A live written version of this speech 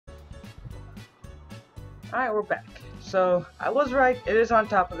Alright, we're back. So, I was right, it is on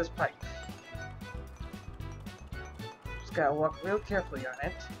top of this pipe. Just gotta walk real carefully on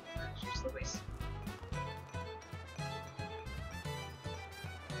it. Just Louise.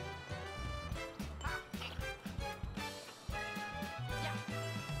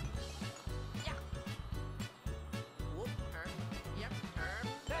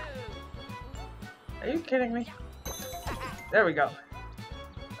 Are you kidding me? There we go.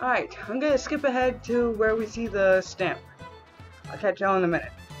 Alright, I'm gonna skip ahead to where we see the stamp. I'll catch y'all in a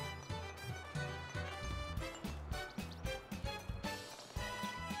minute.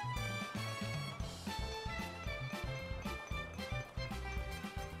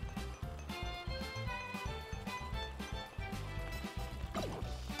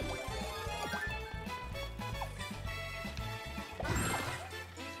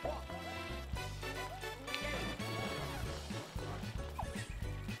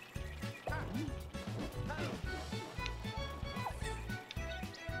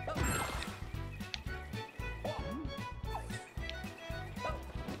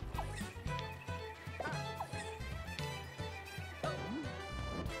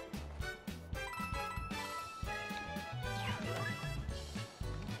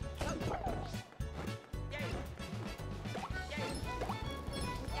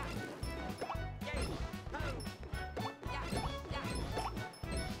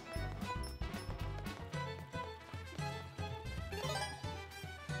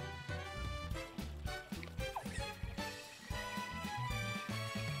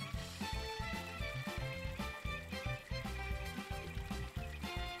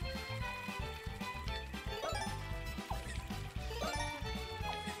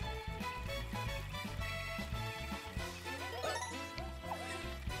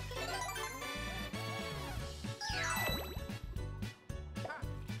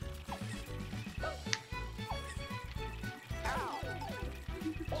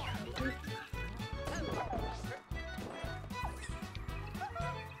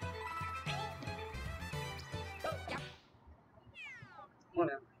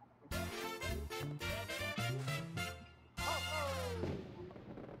 Whatever.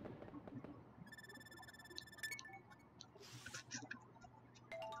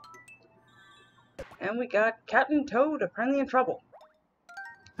 And we got Captain Toad apparently in trouble.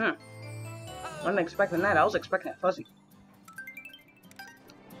 Wasn't expecting that, I was expecting a fuzzy.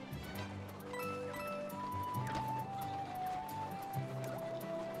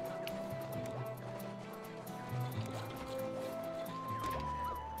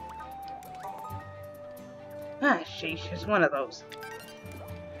 Ah, sheesh, it's one of those.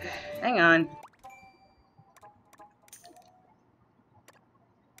 Hang on.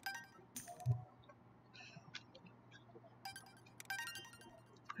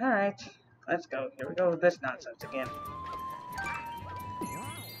 Alright, let's go. Here we go with this nonsense again.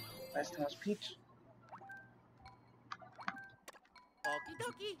 Last time was Peach.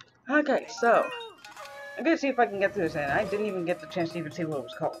 Okay, so I'm gonna see if I can get through this, and I didn't even get the chance to even see what it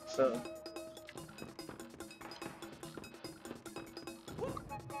was called, so.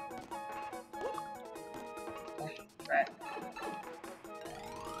 Right.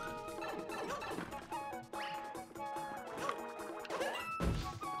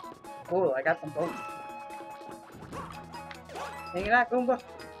 Cool, I got them both. No, you're not, Goomba. No,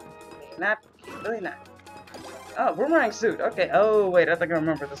 you're not. You're really not. Oh, boomerang suit. Okay. Oh wait, I think I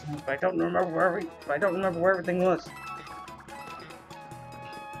remember this one, but I don't remember where everything was.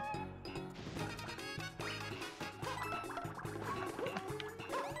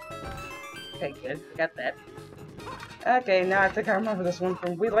 Okay, good. I got that. Okay, now I think I remember this one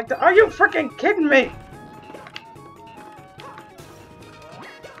from We Like to. Are you freaking kidding me?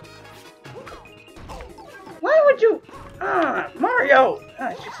 Why would you? Mario!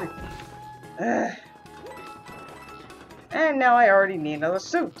 And now I already need another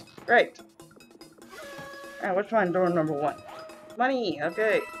suit. Great. Alright, what's my door number 1? Money,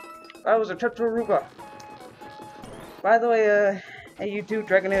 okay. That was a trip to Aruba. By the way, hey YouTube,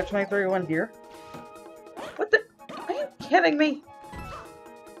 Dragonair 2031 here. What the? Are you kidding me?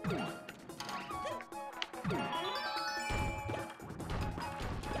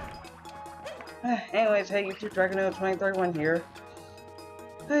 Anyways, hey YouTube, Dragonair 2031 here.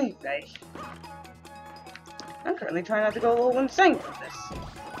 Hey. I'm currently trying not to go a little insane with this.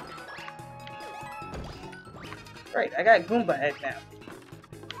 Right, I got Goomba head now.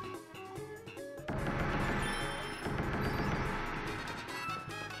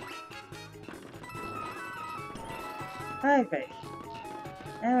 Okay.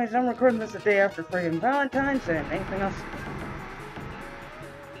 Anyways, I'm recording this the day after friggin' Valentine's and anything else.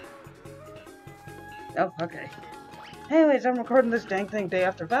 Oh, okay. Anyways, I'm recording this dang thing day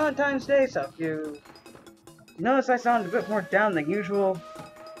after Valentine's Day, so if you notice I sound a bit more down than usual,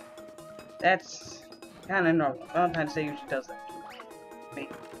 that's kind of normal. Valentine's Day usually does that to me.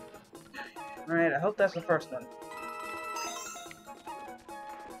 Alright, I hope that's the first one.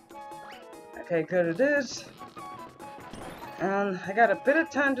 Okay, good it is. I got a bit of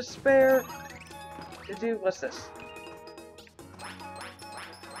time to spare to do, what's this?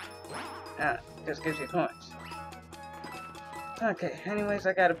 Just gives you coins. Okay, anyways,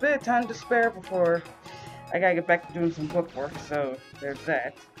 I got a bit of time to spare before I gotta get back to doing some book work, so there's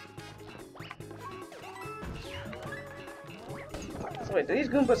that. So wait, do these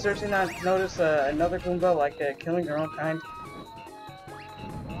Goombas seriously not notice another Goomba, like, killing their own kind?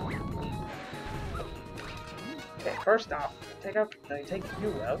 Okay, first off, take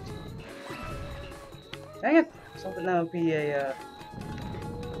you out. Dang it! Something that would be a,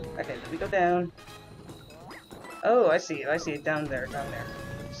 Okay, let me go down. Oh, I see it down there,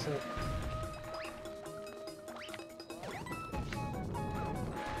 So...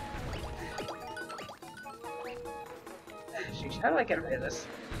 Sheesh, how do I get rid of this?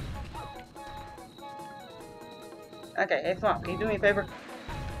 Okay, hey Flop, can you do me a favor?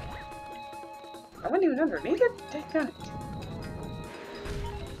 I wasn't even underneath it? Dang it.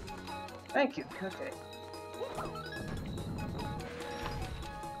 Thank you, okay.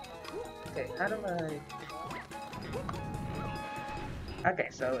 Okay, how do I... Okay,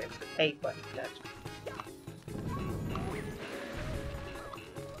 so it's the A button, gotcha.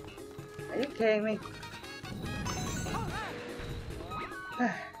 Are you kidding me?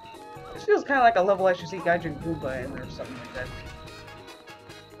 This feels kind of like a level I should see Gaijin Goomba in or something like that.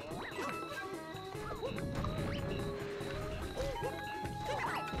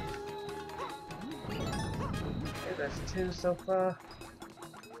 Okay, that's 2 so far.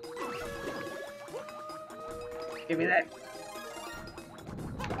 Give me that.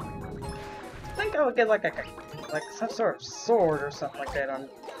 I think I would get like some sort of sword or something like that on.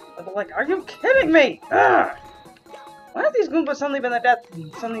 But like, are you kidding me? Ah! Why have these Goombas suddenly been like that?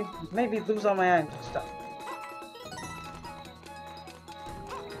 Suddenly made me lose all my items and stuff.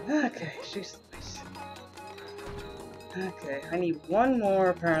 Okay, she's nice. Okay, I need one more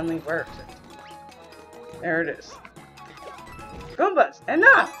apparently. Where is it? There it is. Goombas,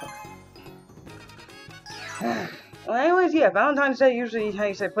 enough! Well, anyways, yeah, Valentine's Day usually, how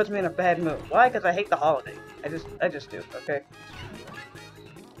you say, puts me in a bad mood. Why? Because I hate the holiday. I just do, okay?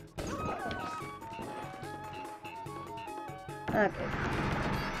 Okay.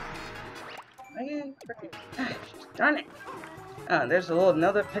 Again, darn it! Ah, there's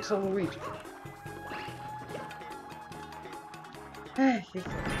another Pixel Luigi.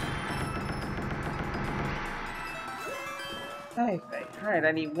 Okay, alright,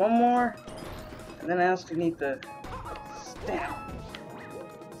 I need one more. And then I also need the stamp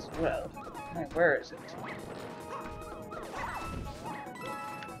as well. Alright, where is it?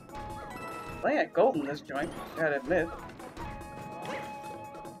 Well, I got gold in this joint, gotta admit.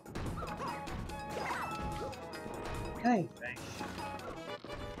 Hey, thanks.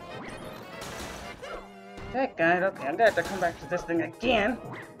 That guy, okay, I'm gonna have to come back to this thing again.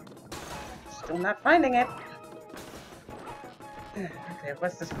 Still not finding it. Okay,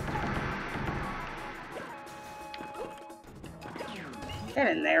 what's this? Get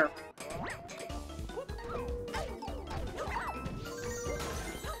in there.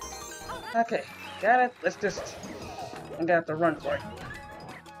 Okay, got it. Let's just... I'm gonna have to run for it.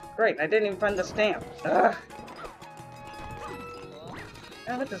 Great, I didn't even find the stamp. Ugh.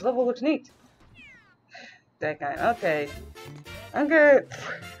 Oh, but this level looks neat. That guy, okay. I'm gonna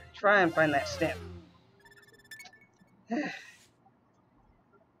try and find that stamp.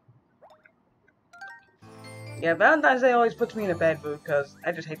 Yeah, Valentine's Day always puts me in a bad mood because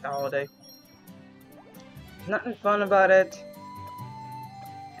I just hate the holiday. Nothing fun about it.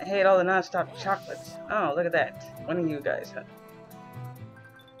 I hate all the non-stop chocolates. Oh, look at that. One of you guys, huh?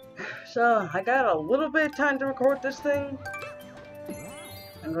 So, I got a little bit of time to record this thing.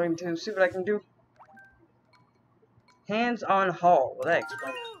 I'm going to see what I can do. Hands on haul. Will that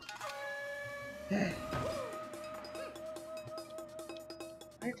explain it?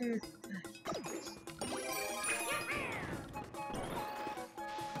 Where do...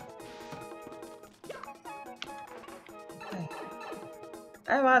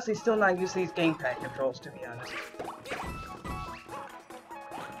 I'm honestly still not used to these gamepad controls, to be honest.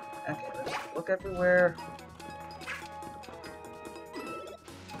 Okay, let's look everywhere.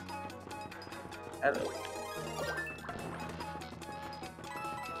 Hello.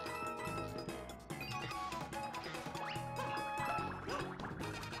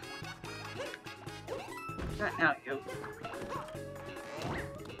 Not now, you.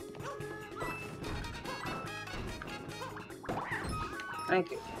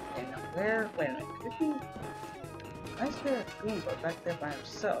 Thank you. Okay, now where? Wait a minute. Could it be? Why is there a Goomba back there by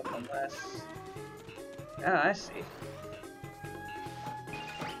himself? Unless. Oh, I see.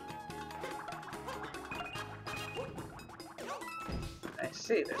 I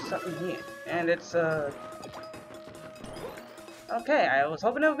see. There's something here, and it's Okay, I was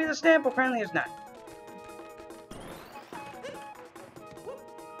hoping it would be the stamp, but apparently it's not.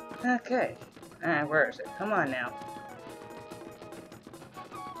 Okay. Alright, where is it? Come on now.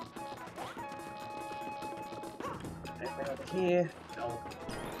 Anything over here? No.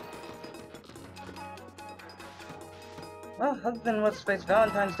 Well, other than what's face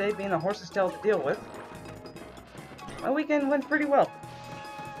Valentine's Day being a horse's tail to deal with, my weekend went pretty well.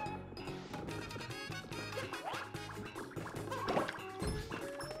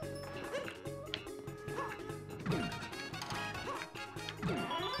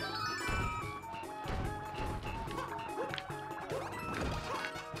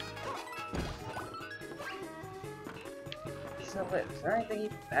 So wait, is there anything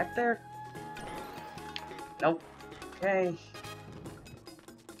even back there? Nope. Okay.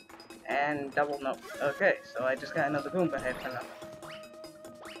 And double nope. Okay, so I just got another Goomba head for nothing.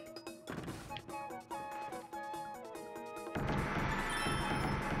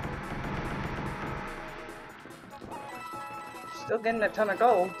 Still getting a ton of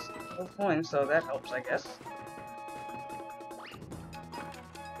gold, coins, so that helps, I guess.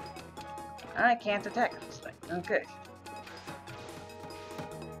 I can't attack this thing. Okay.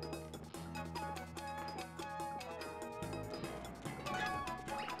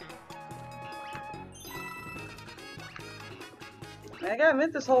 I gotta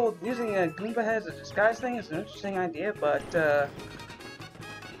admit, this whole using a Goomba head as a disguise thing is an interesting idea, but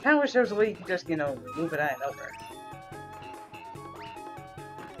kinda wish there was a way you could just, you know, remove it out of nowhere.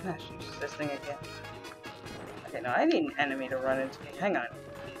 Gosh, use this thing again. Okay, no, I need an enemy to run into me. Hang on.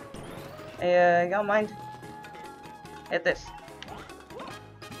 Hey, y'all mind? Hit this.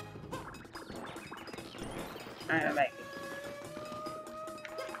 Alright, I'm back.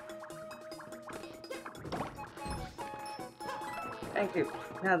 Thank you.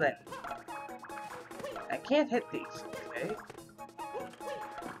 Now then. I can't hit these, okay?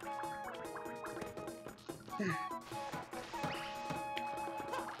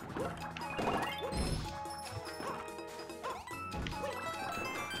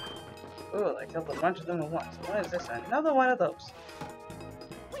 Ooh, I killed a bunch of them at once. What is this? Another one of those.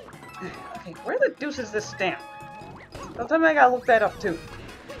 Okay, where the deuce is this stamp? Don't tell me I gotta look that up too.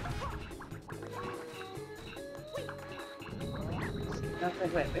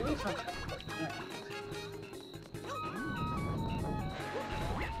 Nothing, wait, maybe it's not.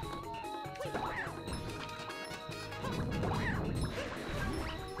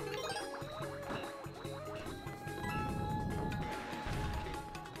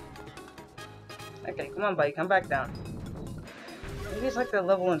 Okay, come on, buddy, come back down. Maybe it's like the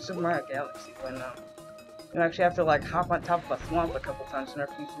level in Super Mario Galaxy when you actually have to like hop on top of a swamp a couple times in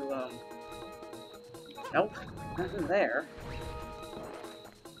order for you to Nope, nothing there.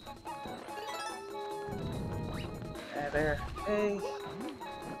 There. Hey.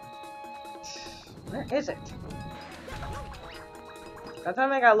 Where is it? By the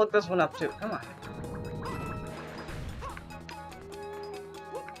time I gotta look this one up too. Come on.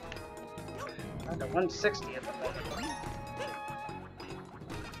 Under 160 at the moment.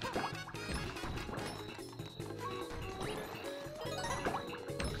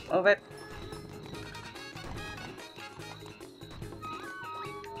 Move it.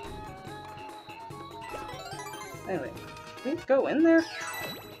 Anyway, can we go in there?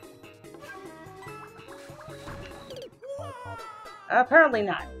 Apparently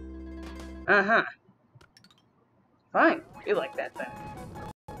not. Uh-huh. Fine, be like that then.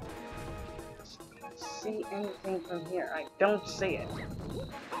 See anything from here? I don't see it.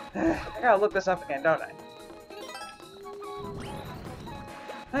 I gotta look this up again, don't I?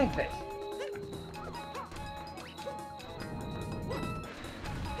 Okay.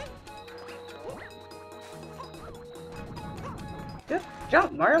 Just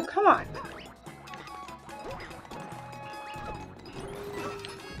jump, Mario, come on!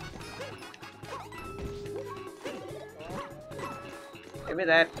 Give me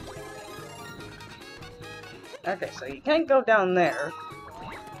that. Okay, so you can't go down there.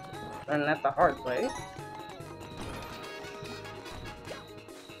 And that's the hard way.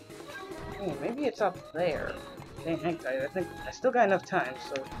 Oh, maybe it's up there. Dang, hang tight. I think I still got enough time,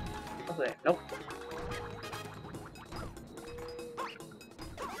 so... Up there. Nope.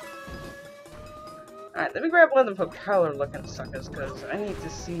 Alright, let me grab one of the propeller looking suckers, because I need to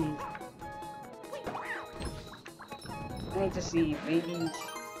see... maybe...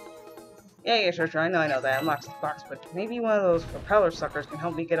 Yeah, sure, I know that unlocks the box, but maybe one of those propeller suckers can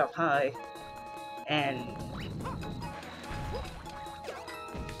help me get up high. And...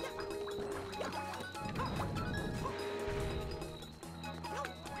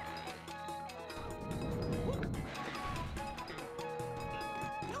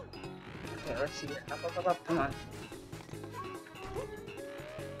 okay, let's see. Up, come on.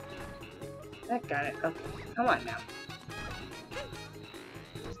 That got it. Okay, come on now.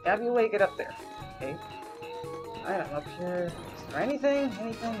 There's gotta be a way to get up there. Okay. Alright, I'm up here. Is there anything?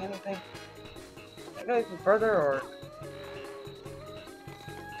 Anything? Can I go even further, or...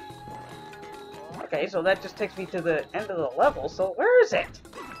 Okay, so that just takes me to the end of the level, so where is it?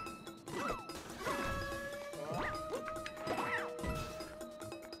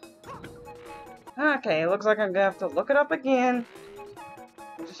 Okay, it looks like I'm gonna have to look it up again.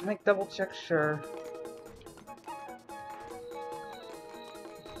 Just make double check sure.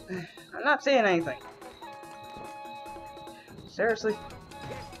 I'm not seeing anything. Seriously?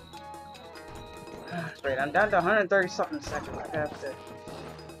 Wait, I'm down to 130 something seconds. I have to...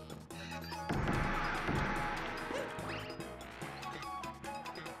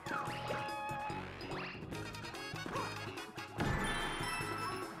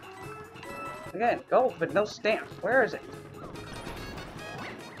 Again, gold, but no stamp. Where is it?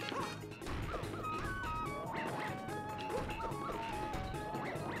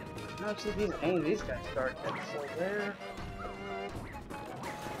 I don't see any of these guys start yet, so where...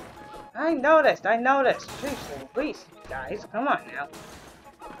 I noticed! Jeez Louise, guys, come on now.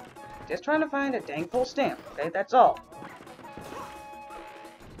 Just trying to find a dang full stamp, okay? That's all.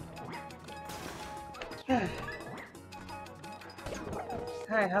 Alright,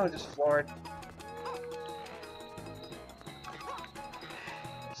 I was just floored.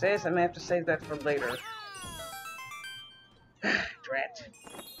 Says I may have to save that for later. Drat.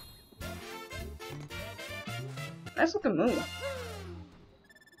 Nice looking moon.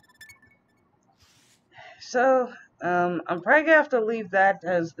 So, I'm probably gonna have to leave that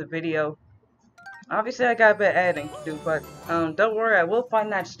as the video. Obviously, I got a bit of editing to do, but don't worry, I will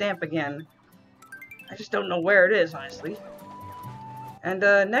find that stamp again. I just don't know where it is, honestly. And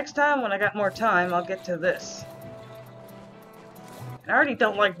next time, when I got more time, I'll get to this. And I already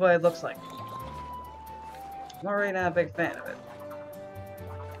don't like what it looks like. I'm already not a big fan of it.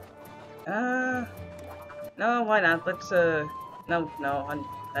 No, why not? Let's, no,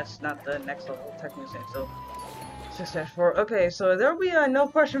 that's not the next level, technically, so... 6-4. Okay, so there'll be no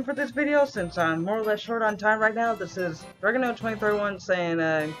question for this video, since I'm more or less short on time right now. This is Regano2031 saying,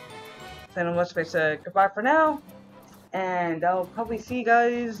 let's face goodbye for now, and I'll probably see you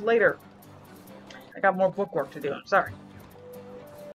guys later. I got more bookwork to do, I'm sorry.